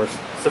September 4th.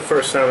 It's the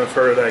first time I've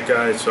heard of that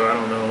guy, so I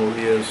don't know who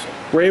he is.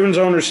 Ravens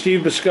owner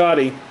Steve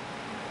Bisciotti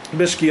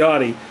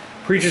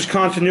preaches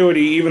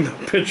continuity even though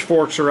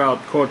pitchforks are out.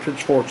 Quote,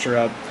 pitchforks are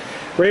out.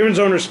 Ravens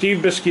owner Steve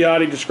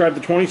Bisciotti described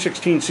the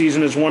 2016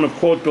 season as one of,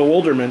 quote,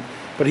 bewilderment,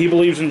 but he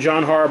believes in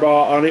John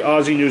Harbaugh,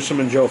 Ozzie Newsome,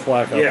 and Joe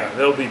Flacco. Yeah,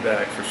 they'll be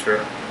back for sure.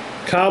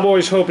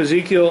 Cowboys hope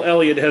Ezekiel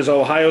Elliott has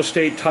Ohio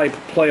State-type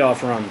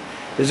playoff run.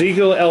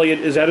 Ezekiel Elliott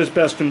is at his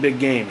best in big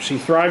games. He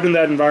thrived in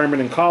that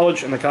environment in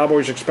college, and the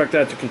Cowboys expect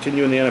that to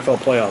continue in the NFL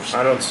playoffs.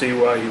 I don't see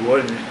why he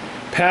wouldn't.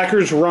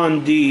 Packers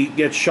run D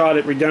gets shot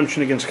at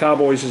redemption against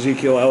Cowboys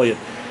Ezekiel Elliott.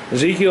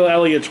 Ezekiel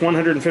Elliott's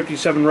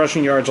 157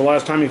 rushing yards the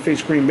last time he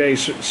faced Green Bay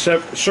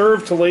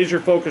served to laser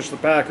focus the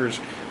Packers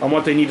on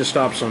what they need to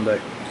stop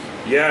Sunday.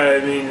 Yeah,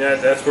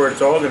 that's where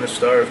it's all going to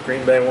start. If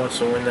Green Bay wants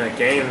to win that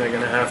game, they're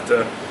going to have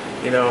to,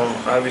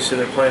 obviously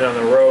they're playing on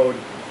the road.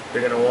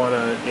 They're going to want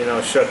to,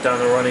 shut down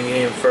the running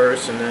game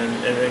first and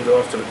then go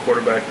after the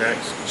quarterback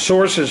next.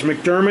 Sources: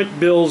 McDermott,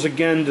 Bills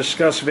again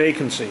discuss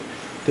vacancy.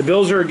 The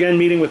Bills are again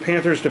meeting with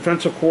Panthers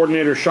defensive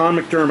coordinator Sean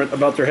McDermott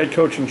about their head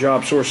coaching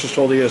job, sources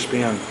told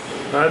ESPN.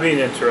 That'd be an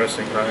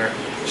interesting hire.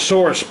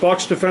 Source: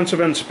 Bucs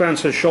defensive end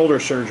Spence has shoulder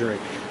surgery.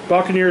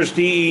 Buccaneers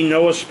DE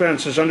Noah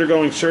Spence is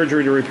undergoing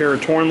surgery to repair a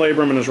torn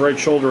labrum in his right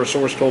shoulder, a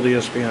source told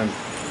ESPN.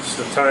 It's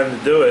the time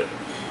to do it.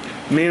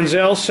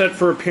 Manziel set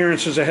for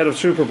appearances ahead of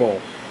Super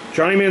Bowl.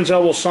 Johnny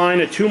Manziel will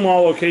sign at 2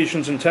 mall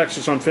locations in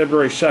Texas on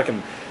February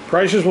 2nd.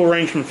 Prices will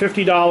range from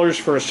 $50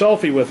 for a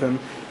selfie with him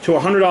to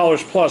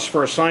 $100 plus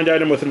for a signed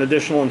item with an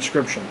additional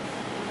inscription.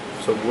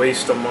 It's a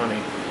waste of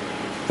money.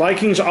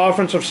 Vikings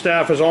offensive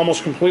staff is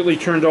almost completely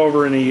turned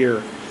over in a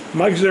year.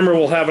 Mike Zimmer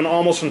will have an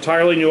almost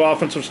entirely new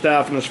offensive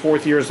staff in his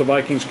 4th year as the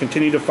Vikings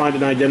continue to find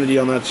an identity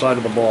on that side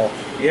of the ball.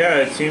 Yeah,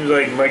 it seems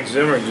like Mike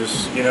Zimmer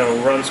just,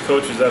 runs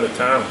coaches out of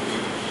town.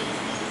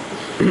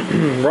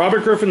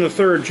 Robert Griffin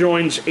III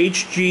joins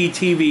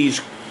HGTV's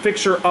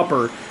Fixer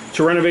Upper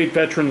to renovate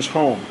veterans'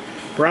 home.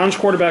 Browns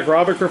quarterback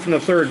Robert Griffin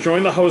III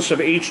joined the hosts of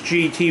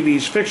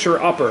HGTV's Fixer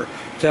Upper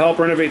to help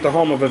renovate the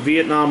home of a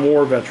Vietnam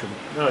War veteran.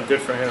 Oh,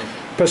 good for him.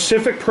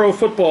 Pacific Pro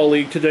Football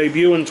League to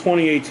debut in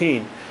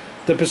 2018.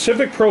 The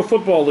Pacific Pro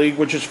Football League,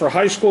 which is for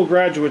high school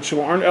graduates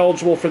who aren't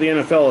eligible for the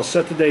NFL, is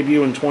set to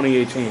debut in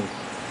 2018.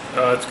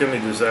 It's going to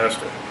be a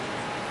disaster.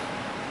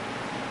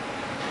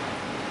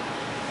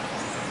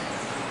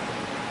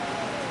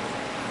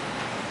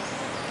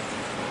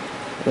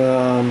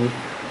 Let's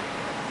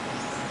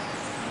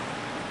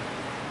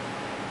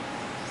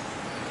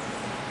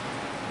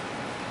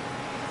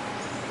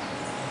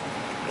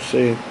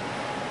see.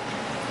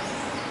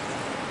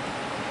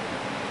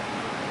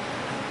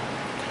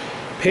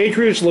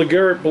 Patriots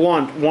LeGarrette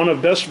Blount, one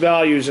of best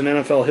values in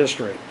NFL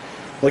history.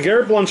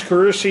 LeGarrette Blount's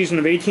career season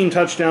of 18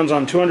 touchdowns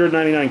on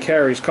 299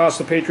 carries cost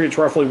the Patriots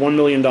roughly $1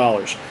 million.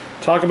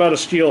 Talk about a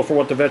steal for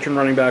what the veteran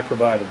running back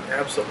provided.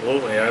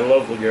 Absolutely. I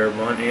love LeGarrette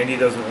Blount. Andy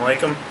doesn't like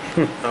him.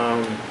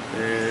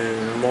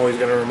 And I'm always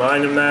going to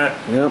remind him that.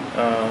 Yep.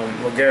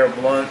 LeGarrette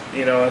Blount,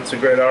 that's a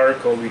great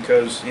article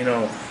because,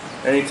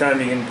 anytime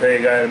you can pay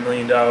a guy $1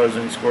 million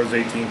and he scores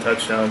 18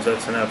 touchdowns,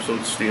 that's an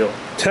absolute steal.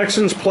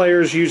 Texans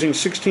players using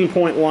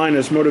 16-point line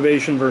as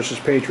motivation versus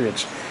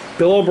Patriots.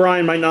 Bill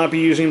O'Brien might not be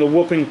using the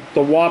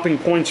whopping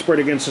point spread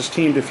against his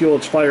team to fuel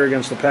its fire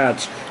against the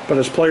Pats, but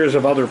his players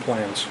have other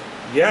plans.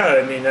 Yeah,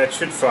 I mean, that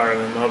should fire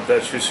them up.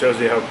 That just shows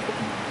you how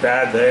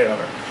bad they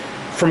are.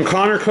 From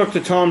Connor Cook to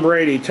Tom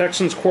Brady,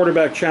 Texans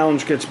quarterback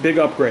challenge gets big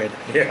upgrade.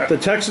 Yeah. The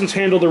Texans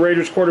handled the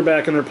Raiders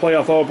quarterback in their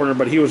playoff opener,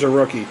 but he was a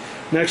rookie.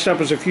 Next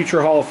up is a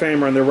future Hall of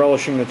Famer, and they're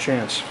relishing the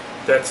chance.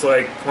 That's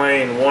like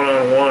playing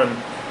one-on-one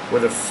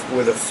with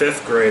a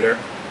fifth grader,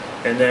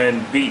 and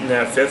then beating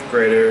that fifth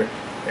grader,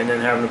 and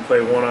then having to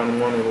play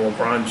one-on-one with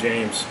LeBron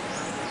James.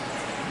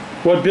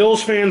 What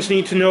Bills fans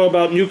need to know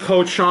about new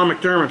coach Sean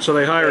McDermott, so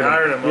they hired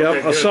him.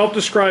 Okay, a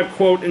self-described,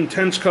 quote,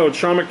 intense coach,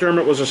 Sean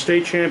McDermott was a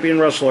state champion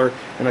wrestler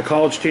and a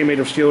college teammate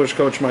of Steelers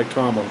coach Mike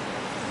Tomlin.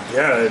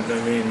 Yeah,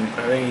 I mean,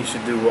 I think he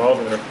should do well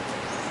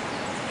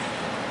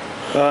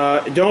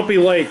there. Don't be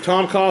late.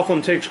 Tom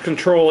Coughlin takes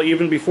control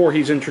even before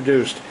he's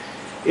introduced.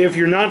 If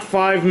you're not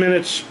 5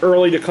 minutes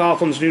early to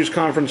Coughlin's news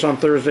conference on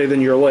Thursday,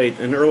 then you're late,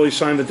 an early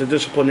sign that the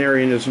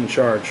disciplinarian is in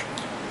charge.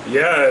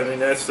 Yeah, I mean,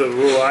 that's the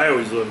rule I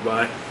always live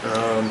by.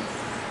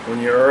 When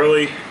you're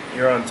early,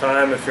 you're on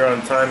time. If you're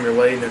on time, you're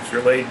late. And if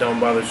you're late, don't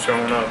bother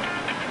showing up.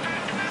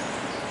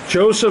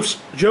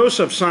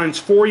 Joseph signs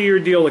 4-year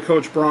deal to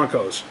coach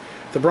Broncos.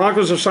 The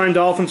Broncos have signed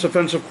Dolphins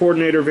offensive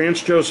coordinator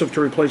Vance Joseph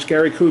to replace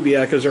Gary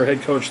Kubiak as their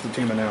head coach, the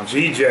team announced.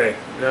 VJ.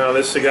 Now,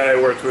 this is the guy I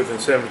worked with in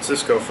San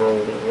Francisco for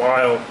a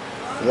while.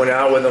 Went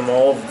out with him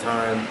all the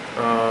time.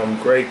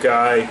 Great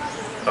guy.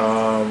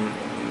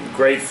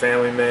 Great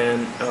family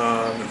man,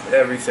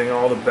 everything,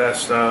 all the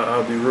best.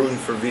 I'll be rooting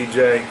for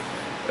VJ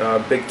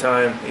big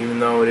time, even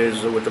though it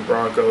is with the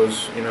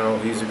Broncos. You know,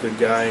 he's a good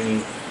guy,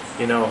 and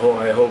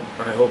I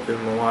hope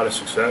him a lot of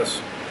success.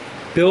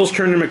 Bills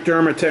turn to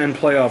McDermott to end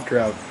playoff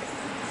drought.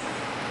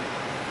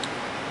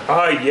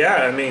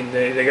 Yeah, I mean,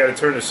 they got to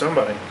turn to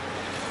somebody.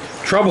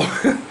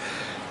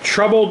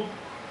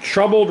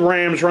 Troubled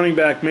Rams running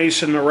back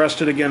Mason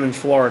arrested again in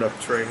Florida.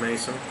 Trey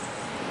Mason.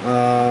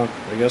 I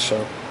guess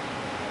so.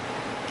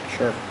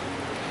 Sure.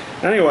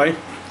 Anyway,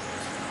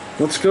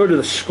 let's go to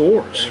the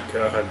scores. Thank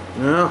God.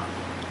 Yeah.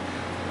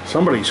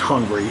 Somebody's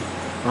hungry.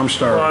 I'm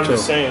starving Well, I'm too.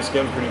 just saying, it's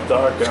getting pretty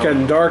dark out. It's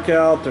getting dark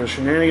out. There's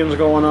shenanigans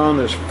going on.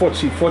 There's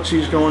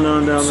footsies going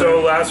on down there.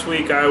 So last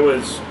week I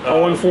was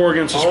 0-4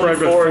 against the spread,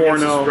 but 4-0.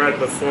 against the spread,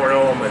 but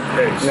 4-0 on my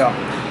picks.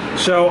 Yeah.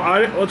 So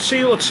let's see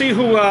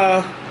who.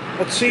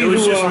 Let's see It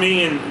was who, just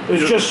me and it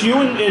was just you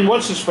and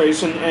what's his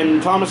face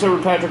and Thomas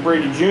Edward Patrick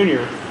Brady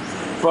Jr.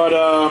 But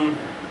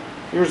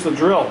here's the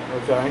drill.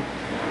 Okay.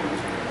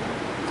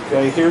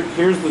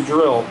 Here's the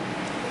drill.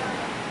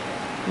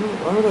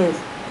 Why are they?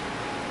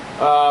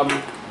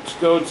 Let's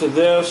go to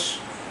this.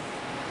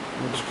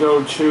 Let's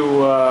go to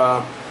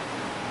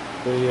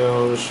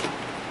videos.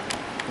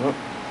 Oh.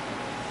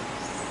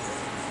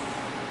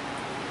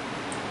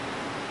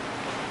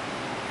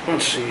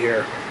 Let's see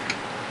here.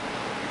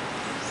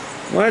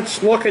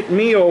 Let's look at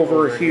me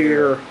over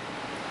here.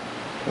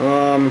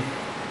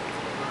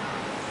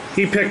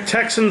 He picked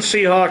Texans,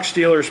 Seahawks,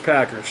 Steelers,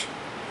 Packers.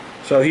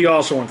 So he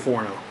also went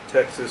 4-0.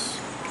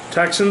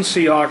 Texans,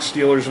 Seahawks,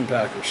 Steelers, and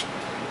Packers.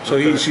 So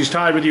Okay. he's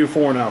tied with you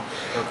 4-0.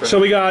 Okay. So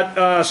we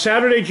got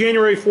Saturday,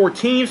 January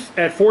 14th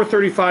at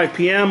 4:35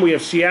 p.m. We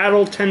have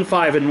Seattle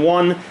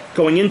 10-5-1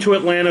 going into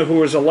Atlanta,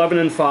 who is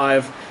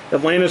 11-5.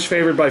 Atlanta's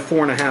favored by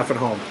 4.5 at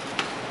home.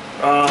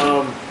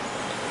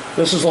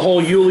 This is the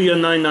whole Yulia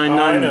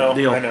 999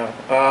 deal. I know.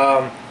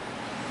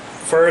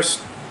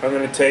 First, I'm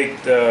going to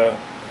take the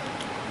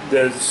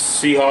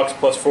Seahawks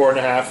plus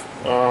 4.5.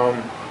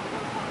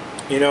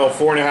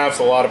 4.5 is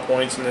a lot of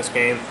points in this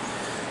game.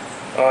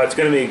 It's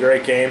going to be a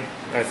great game.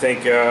 I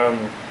think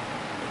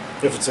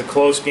if it's a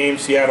close game,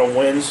 Seattle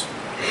wins.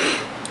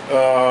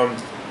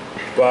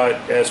 But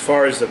as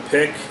far as the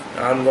pick,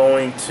 I'm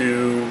going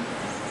to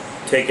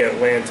take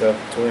Atlanta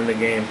to win the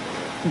game.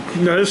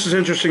 Now, this is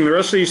interesting. The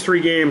rest of these 3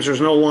 games,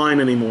 there's no line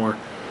anymore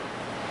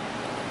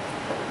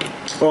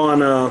on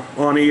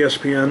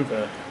ESPN.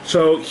 Okay.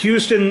 So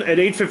Houston at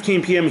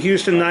 8:15 p.m.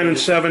 Houston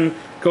 9-7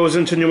 goes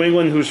into New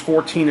England, who's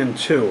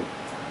 14-2.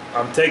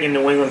 I'm taking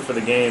New England for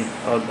the game.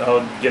 I'll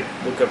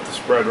look up the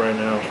spread right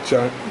now.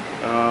 So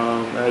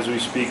As we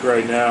speak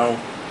right now,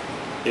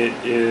 it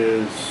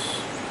is.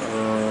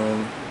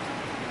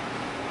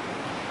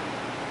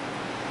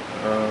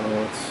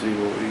 Let's see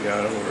what we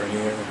got over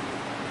here.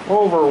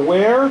 over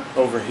where?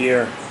 Over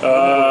here.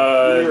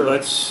 Here.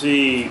 Let's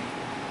see.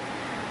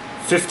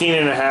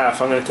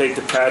 15.5. I'm going to take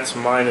the Pats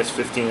minus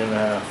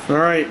 15.5. All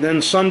right,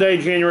 then Sunday,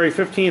 January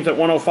 15th at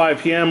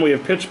 1:05 p.m. we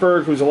have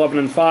Pittsburgh, who's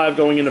 11-5,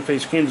 going in to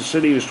face Kansas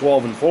City, who's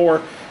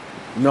 12-4.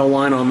 No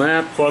line on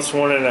that. Plus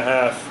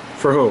 1.5.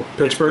 For who?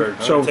 Pittsburgh.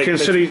 Pittsburgh. So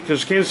Kansas City,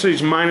 because Kansas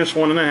City's minus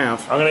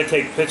 1.5. I'm going to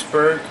take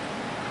Pittsburgh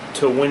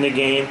to win the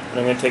game, and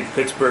I'm going to take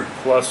Pittsburgh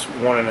plus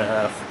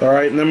 1.5. All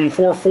right, and then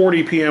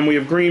 4:40 p.m. we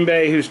have Green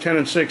Bay, who's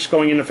 10-6,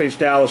 going in to face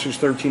Dallas, who's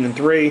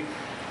 13-3.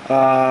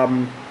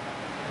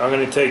 I'm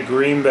going to take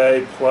Green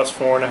Bay plus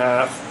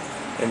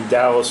 4.5. and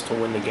Dallas to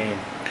win the game.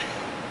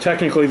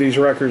 Technically, these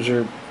records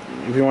are,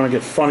 if you want to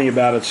get funny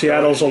about it,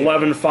 Seattle's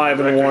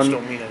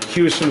 11-5-1,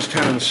 Houston's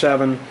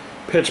 10-7,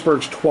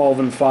 Pittsburgh's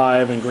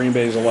 12-5, and Green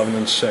Bay's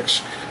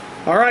 11-6.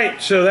 All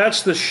right, so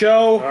that's the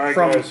show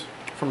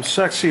from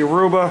Sexy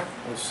Aruba.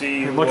 We'll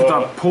see you. Look at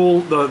the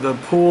pool, the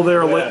pool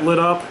there lit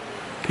up.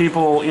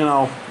 People, you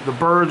know, the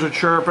birds are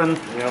chirping.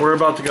 Yep. We're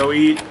about to go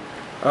eat.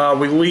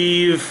 We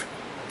leave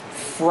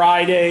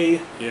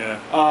Friday. Yeah.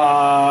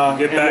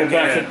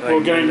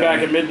 We're getting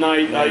back at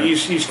midnight,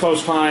 East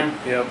Coast time.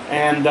 Yep.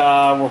 And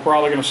we're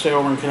probably going to stay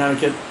over in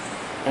Connecticut.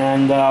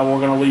 And we're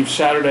going to leave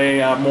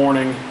Saturday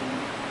morning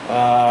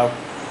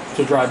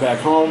to drive back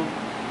home.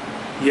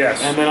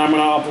 Yes. And then I'm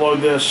going to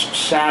upload this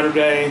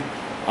Saturday,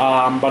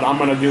 but I'm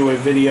going to do a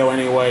video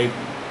anyway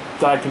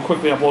that I can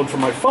quickly upload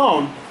from my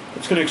phone.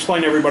 It's going to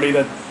explain to everybody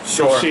that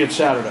you'll see it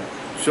Saturday.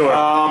 Sure.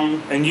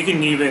 And you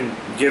can even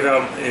give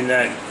out in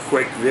that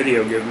quick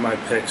video, give my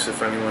picks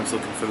if anyone's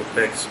looking for the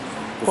picks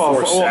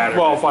before Saturday.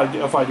 Well,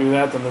 if I do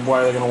that, then why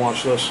are they going to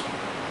watch this?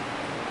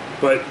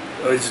 But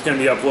is it going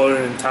to be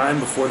uploaded in time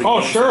before the game?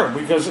 Oh, sure,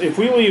 because if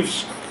we leave,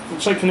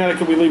 let's say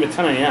Connecticut, we leave at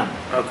 10 a.m.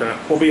 Okay.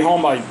 We'll be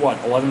home by, what,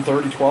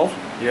 11:30, 12?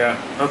 Yeah,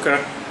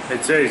 okay.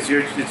 It's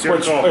your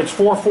call. It's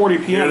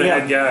 4:40 p.m. You're the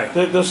head guy.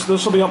 This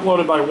will be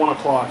uploaded by 1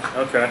 o'clock.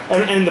 Okay.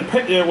 And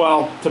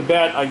to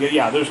bet,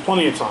 there's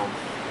plenty of time.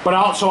 But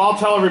I'll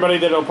tell everybody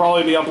that it'll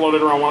probably be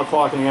uploaded around 1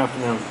 o'clock in the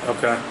afternoon.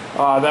 Okay.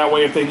 That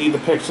way, if they need the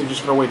pics, they're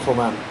just going to wait till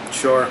then.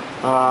 Sure.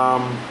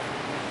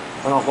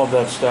 I don't love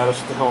that status.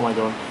 What the hell am I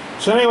doing?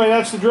 So anyway,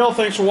 that's the drill.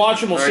 Thanks for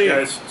watching. We'll see you. All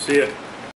right, guys. See ya.